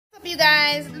You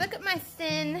guys, look at my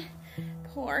thin,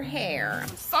 poor hair.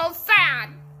 I'm so sad.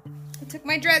 I took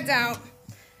my dreads out,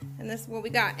 and this is what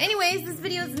we got. Anyways, this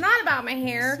video is not about my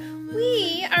hair.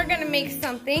 We are gonna make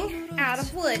something out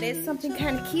of wood. It's something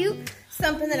kind of cute,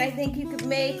 something that I think you could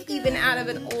make even out of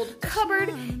an old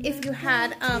cupboard if you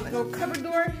had an old cupboard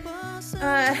door.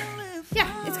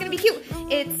 Yeah, it's gonna be cute.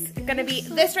 It's gonna be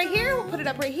this right here. We'll put it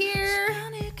up right here,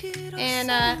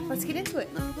 and let's get into it.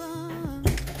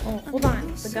 Oh, hold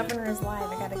on. The governor is live.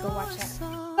 I gotta go watch that.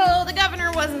 So the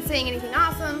governor wasn't saying anything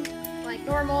awesome, like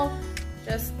normal.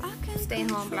 Just stay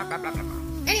home, blah, blah, blah, blah,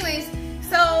 blah. Anyways,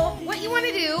 so what you want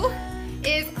to do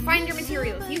is find your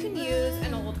materials. You can use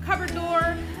an old cupboard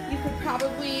door. You could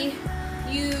probably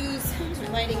use, my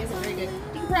lighting isn't very good.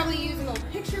 You could probably use an old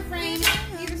picture frame.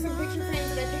 These are some picture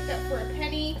frames that I picked up for a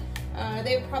penny.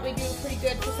 They would probably do pretty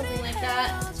good for something like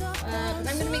that. But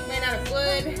I'm gonna make mine out of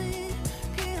wood.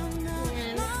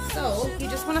 So you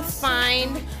just want to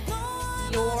find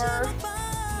your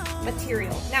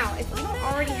material. Now, if you don't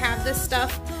already have this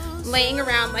stuff laying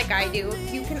around like I do,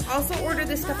 you can also order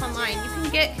this stuff online. You can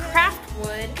get craft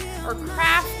wood or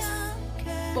craft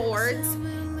boards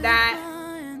that,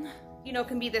 you know,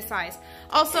 can be this size.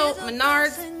 Also,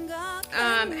 Menards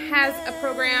has a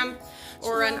program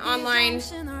or an online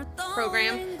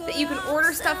program that you can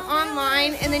order stuff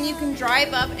online and then you can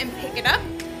drive up and pick it up.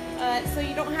 So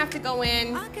you don't have to go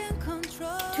in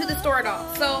to the store at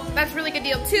all. So that's a really good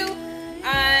deal too.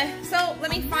 So let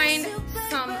me find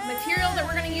some material that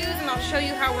we're going to use and I'll show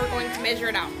you how we're going to measure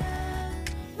it out.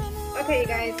 Okay, you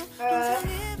guys,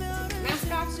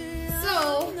 mask off.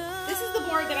 So this is the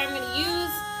board that I'm going to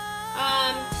use.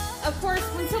 Of course,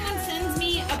 when someone sends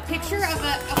me a picture of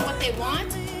what they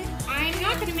want, I'm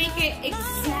not going to make it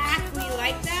exactly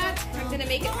like that. I'm going to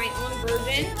make it my own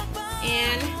version.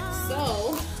 And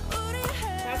so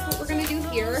that's what we're going to do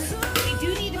here. We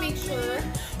do need to make sure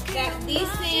that these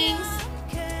things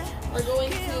are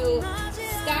going to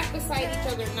stack beside each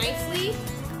other nicely.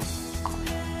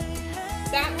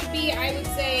 That would be, I would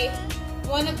say,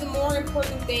 one of the more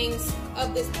important things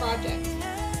of this project.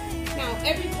 Now,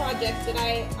 every project that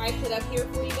I put up here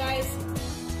for you guys,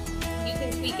 you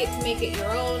can tweak it to make it your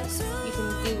own. You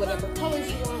can do whatever colors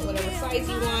you want, whatever size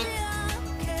you want.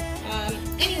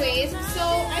 Anyways, so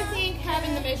I think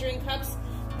having the measuring cups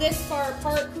this far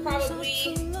apart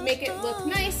probably make it look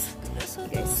nice. You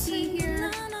guys see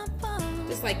here,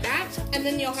 just like that. And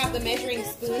then you'll have the measuring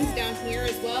spoons down here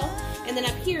as well. And then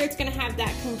up here, it's going to have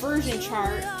that conversion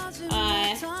chart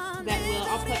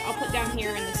that I'll put down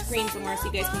here in the screen somewhere so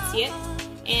you guys can see it.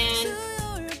 And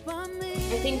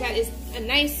I think that is a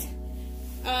nice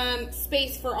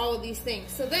space for all of these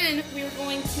things. So then we're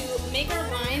going to make our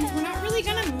lines. We're not really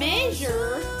going to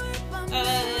measure.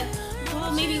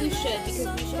 Well, maybe we should, because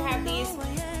we should have these.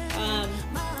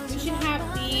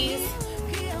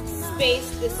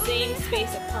 Spaced the same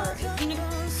space apart.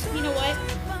 You know what?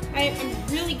 I'm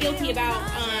really guilty about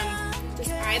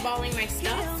just eyeballing my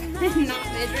stuff and not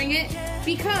measuring it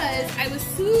because I was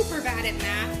super bad at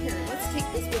math. Here, let's take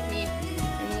this with me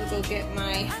and we'll go get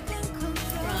my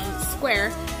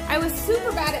square. I was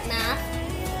super bad at math,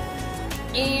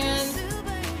 and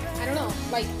I don't know,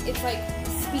 like it's like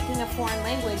speaking a foreign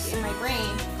language in my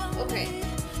brain. Okay.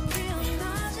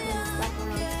 Back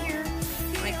around here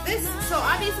like this. So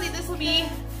obviously this will be,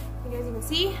 you guys even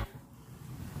see?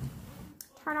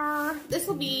 Ta-da! This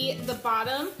will be the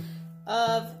bottom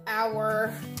of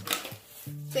our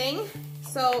thing.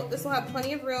 So this will have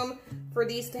plenty of room for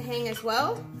these to hang as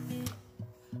well.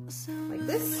 Like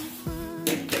this.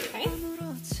 Okay.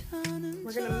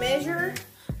 We're gonna measure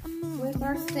with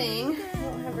our thing. We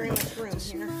don't have very much room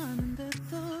here.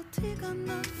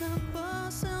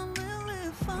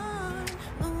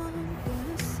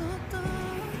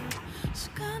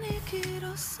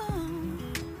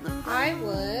 I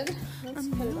would, let's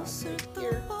put it off right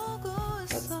here.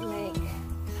 Let's make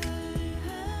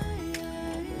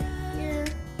here.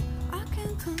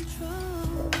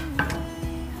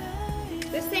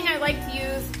 This thing I like to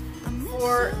use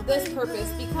for this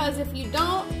purpose because if you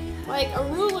don't, like a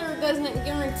ruler doesn't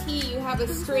guarantee you have a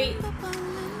straight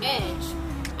edge.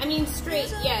 I mean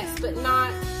straight, yes, but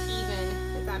not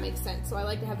even, if that makes sense. So I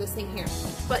like to have this thing here.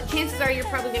 But chances are you're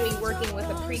probably going to be working with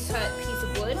a pre-cut piece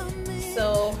of wood.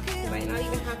 So you might not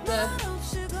even have to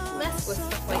mess with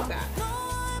stuff like that.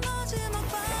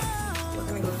 We're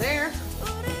going to go there.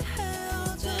 And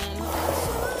then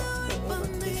go over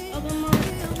to this other mark.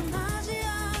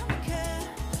 Okay.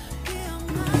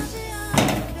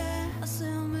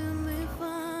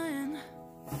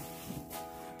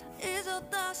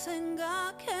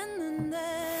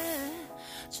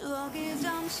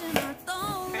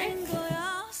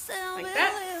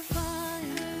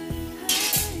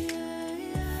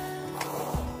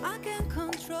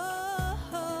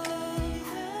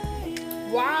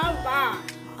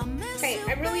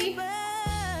 I really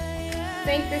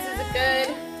think this is a good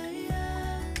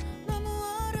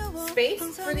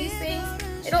space for these things.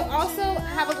 It'll also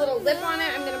have a little lip on it.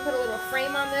 I'm gonna put a little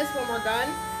frame on this when we're done.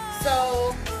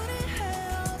 So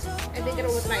I think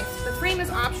it'll look nice. The frame is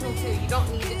optional too. You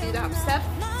don't need to do that step.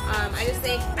 I just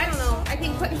think, I don't know, I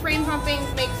think putting frames on things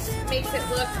makes it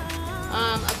look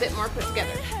a bit more put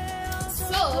together.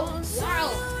 So, wow.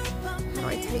 How do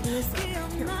I tighten this up?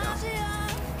 Here we go.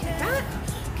 Like that.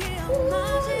 Ooh,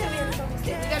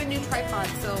 we got a new tripod,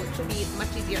 so it should be much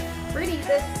easier. We're gonna use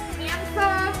this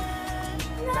handsaw.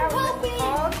 That was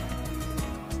called. I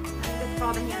think it's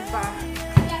called a handsaw.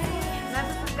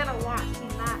 That's gonna watch.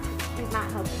 He's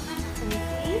not helping. Can you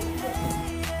see?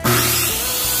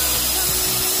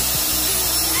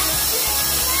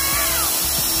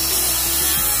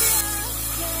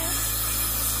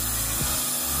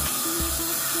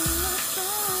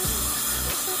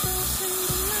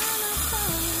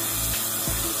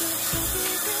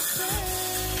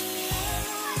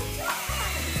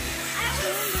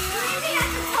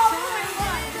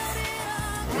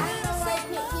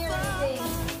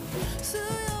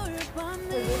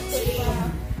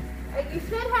 You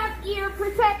should have ear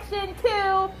protection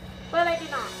too, but I do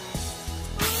not.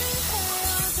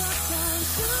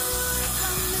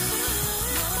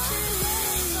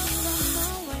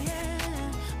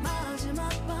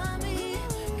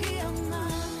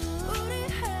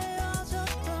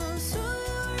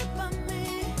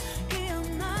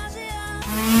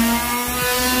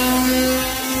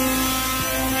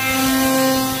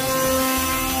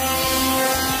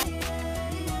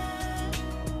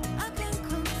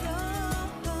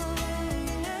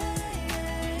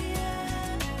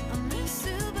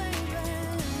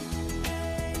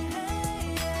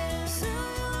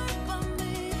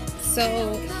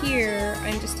 So here,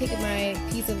 I'm just taking my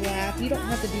piece of lath. You don't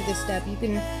have to do this step. You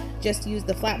can just use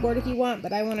the flat board if you want,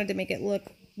 but I wanted to make it look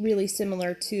really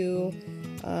similar to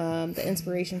the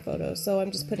inspiration photo. So I'm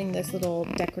just putting this little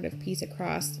decorative piece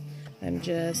across. I'm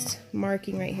just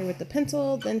marking right here with the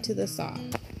pencil, then to the saw.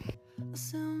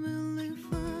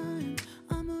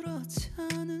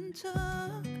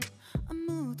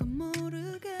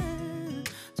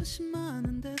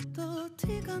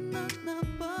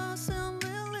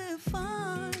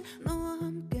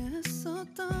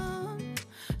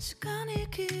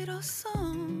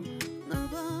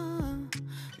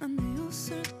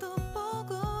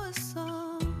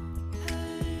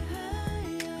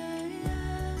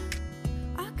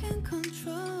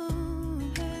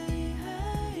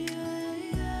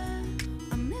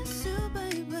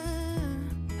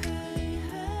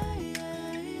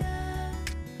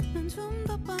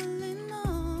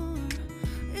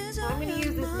 I'm going to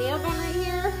use this nail gun right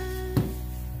here.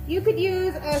 You could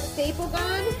use a staple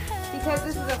gun because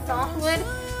this is a softwood,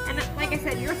 and like I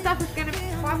said, your stuff is going to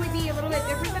probably be a little bit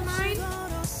different than mine.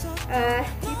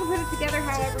 You can put it together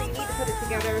however you need to put it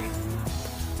together.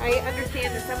 I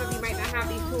understand that some of you might not have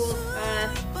these tools.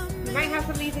 You might have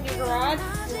some of these in your garage,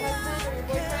 your husband or your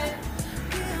boyfriend.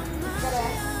 But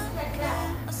check it out.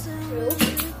 Too.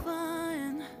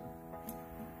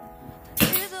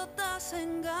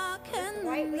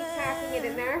 Lightly tapping it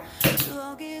in there.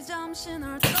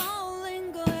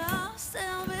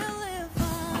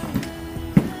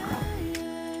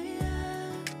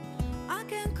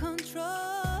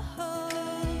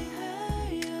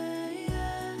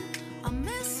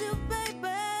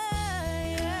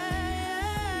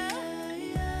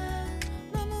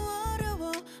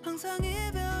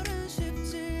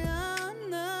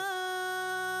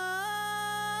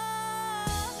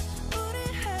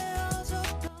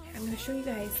 Show you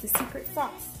guys the secret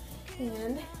sauce,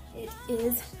 and it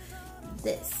is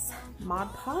this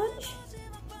Mod Podge.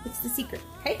 It's the secret.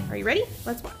 Okay, are you ready?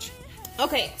 Let's watch.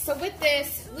 Okay, so with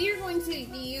this, we are going to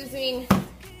be using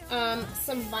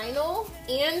some vinyl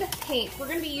and paint. We're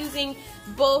going to be using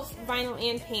both vinyl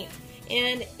and paint.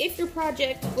 And if your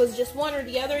project was just one or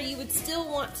the other, you would still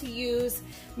want to use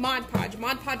Mod Podge.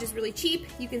 Mod Podge is really cheap.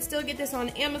 You can still get this on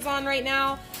Amazon right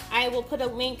now. I will put a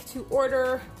link to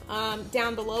order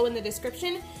down below in the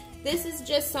description. This is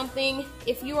just something,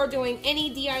 if you are doing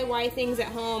any DIY things at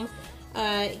home,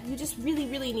 you just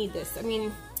really need this. I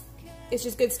mean, it's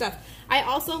just good stuff. I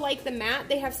also like the matte.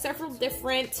 They have several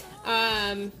different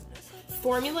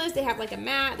formulas. They have like a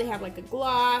matte, they have like a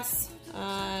gloss,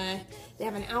 they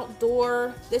have an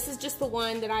outdoor. This is just the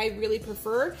one that I really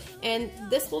prefer, and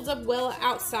this holds up well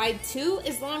outside too,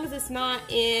 as long as it's not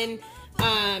in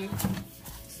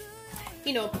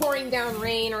you know, pouring down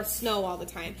rain or snow all the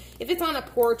time. If it's on a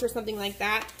porch or something like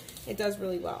that, it does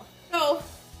really well. So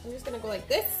I'm just gonna go like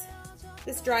this.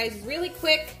 This dries really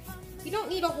quick. You don't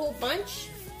need a whole bunch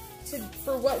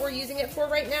for what we're using it for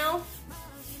right now.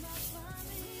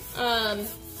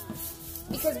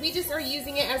 Because we just are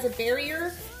using it as a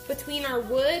barrier between our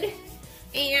wood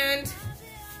and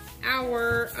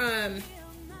our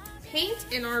paint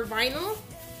and our vinyl.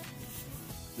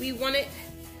 We want it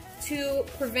to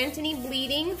prevent any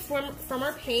bleeding from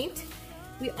our paint.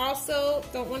 We also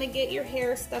don't want to get your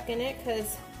hair stuck in it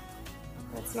because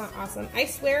that's not awesome. I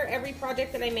swear every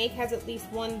project that I make has at least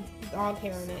one dog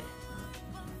hair in it.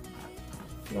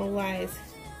 No lies.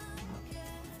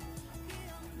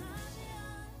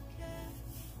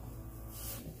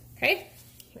 Okay,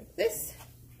 like this.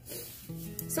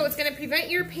 So it's going to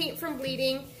prevent your paint from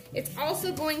bleeding. It's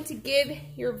also going to give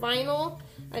your vinyl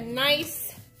a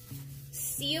nice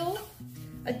seal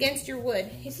against your wood.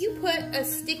 If you put a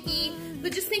sticky,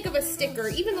 but just think of a sticker,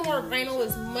 even though our vinyl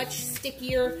is much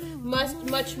stickier,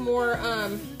 much more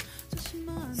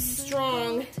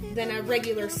strong than a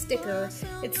regular sticker,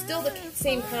 it's still the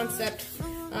same concept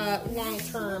long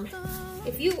term.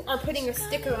 If you are putting a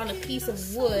sticker on a piece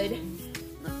of wood,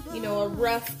 you know, a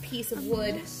rough piece of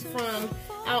wood from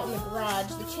out in the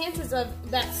garage, the chances of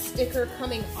that sticker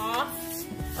coming off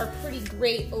are pretty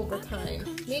great over time.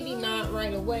 Maybe not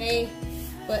right away,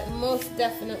 but most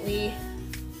definitely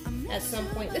at some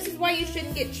point. This is why you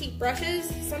shouldn't get cheap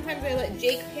brushes. Sometimes I let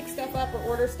Jake pick stuff up or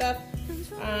order stuff.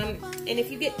 And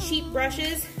if you get cheap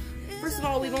brushes, first of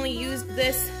all, we've only used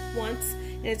this once,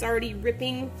 and it's already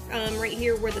ripping right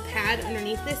here where the pad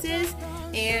underneath this is,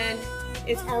 and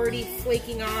it's already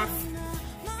flaking off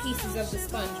pieces of the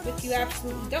sponge, which you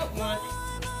absolutely don't want.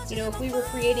 You know, if we were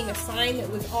creating a sign that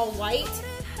was all white,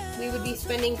 we would be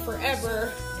spending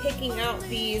forever picking out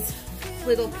these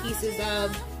little pieces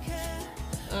of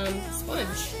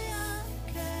sponge.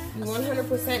 You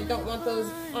 100% don't want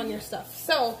those on your stuff.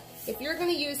 So if you're going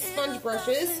to use sponge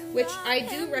brushes, which I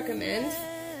do recommend,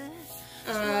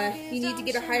 you need to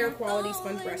get a higher quality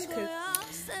sponge brush.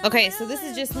 Okay, so this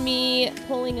is just me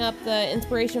pulling up the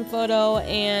inspiration photo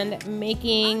and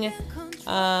making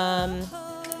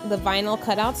the vinyl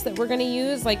cutouts that we're going to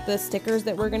use, like the stickers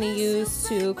that we're going to use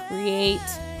to create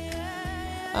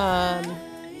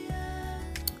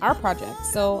our project.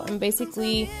 So I'm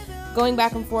basically going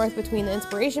back and forth between the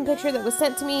inspiration picture that was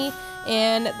sent to me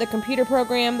and the computer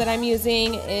program that I'm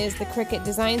using is the Cricut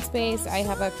Design Space. I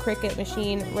have a Cricut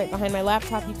machine right behind my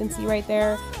laptop, you can see right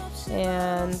there.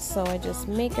 And so I just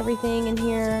make everything in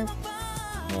here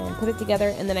and put it together,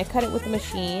 and then I cut it with the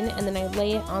machine, and then I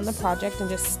lay it on the project and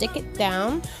just stick it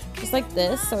down just like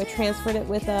this. So I transferred it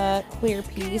with a clear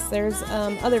piece. There's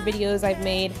other videos I've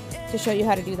made to show you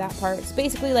how to do that part. It's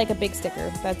basically like a big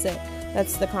sticker. That's it.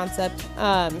 That's the concept.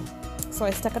 So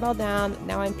I stuck it all down.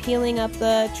 Now I'm peeling up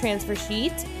the transfer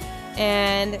sheet,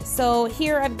 and so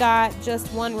here I've got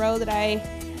just one row that I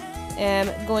am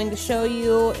going to show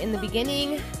you in the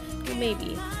beginning. Well,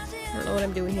 maybe. I don't know what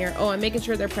I'm doing here. Oh, I'm making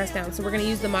sure they're pressed down. So we're going to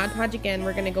use the Mod Podge again.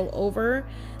 We're going to go over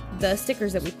the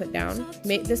stickers that we put down.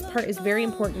 This part is very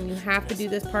important. You have to do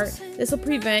this part. This will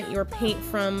prevent your paint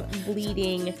from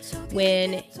bleeding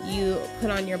when you put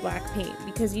on your black paint,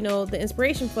 because you know the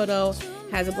inspiration photo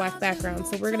has a black background,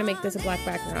 so we're going to make this a black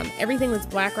background. Everything that's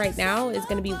black right now is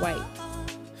going to be white.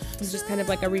 It's just kind of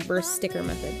like a reverse sticker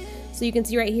method. So you can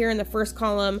see right here in the first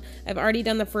column, I've already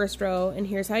done the first row, and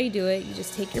here's how you do it. You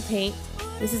just take your paint.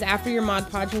 This is after your Mod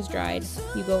Podge has dried.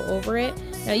 You go over it.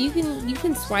 Now you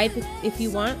can swipe if you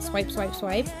want. Swipe, swipe,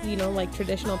 swipe. You know, like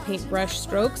traditional paintbrush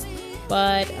strokes.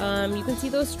 But you can see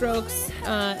those strokes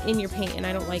in your paint, and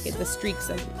I don't like it, the streaks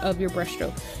of your brush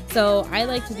stroke. So I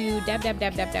like to do dab, dab,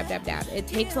 dab, dab, dab, dab, dab. It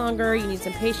takes longer. You need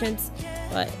some patience,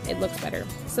 but it looks better.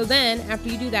 So then after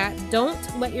you do that, don't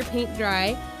let your paint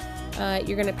dry.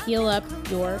 You're going to peel up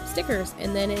your stickers,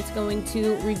 and then it's going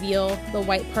to reveal the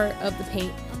white part of the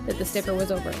paint that the sticker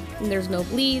was over. And there's no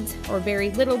bleeds or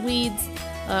very little bleeds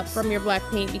from your black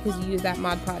paint because you use that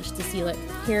Mod Podge to seal it.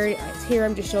 Here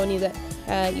I'm just showing you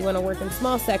that you want to work in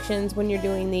small sections when you're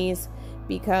doing these,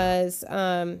 because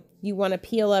you want to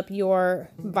peel up your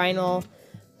vinyl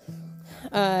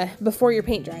before your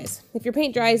paint dries. If your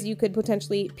paint dries, you could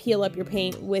potentially peel up your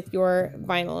paint with your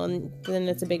vinyl, and then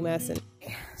it's a big mess. And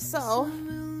so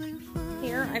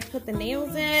here I've put the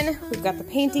nails in. We've got the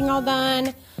painting all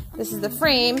done. This is the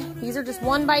frame. These are just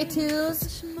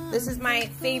 1x2s. This is my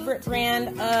favorite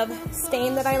brand of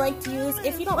stain that I like to use.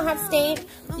 If you don't have stain,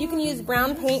 you can use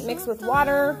brown paint mixed with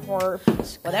water, or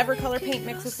whatever color paint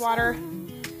mixed with water.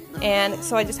 And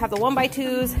so I just have the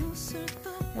 1x2s,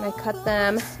 and I cut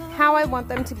them how I want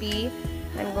them to be.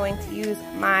 I'm going to use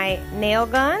my nail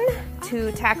gun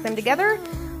to tack them together.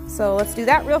 So let's do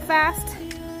that real fast.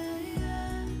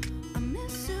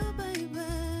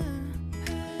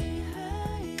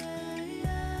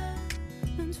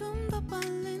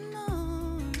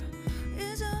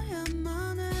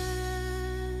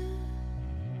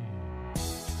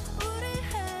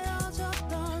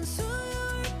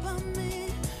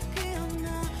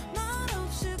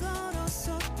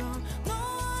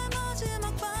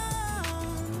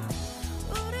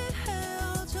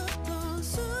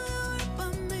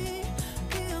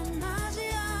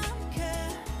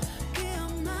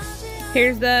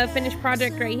 Here's the finished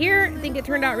project right here. I think it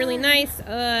turned out really nice.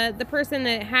 The person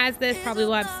that has this probably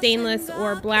will have stainless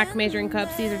or black measuring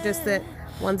cups. These are just the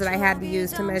ones that I had to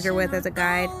use to measure with as a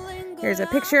guide. Here's a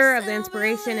picture of the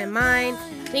inspiration in mine.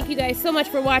 Thank you guys so much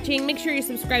for watching. Make sure you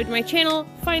subscribe to my channel.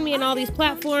 Find me on all these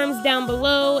platforms down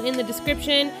below in the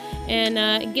description.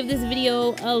 And give this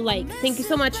video a like. Thank you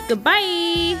so much.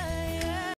 Goodbye.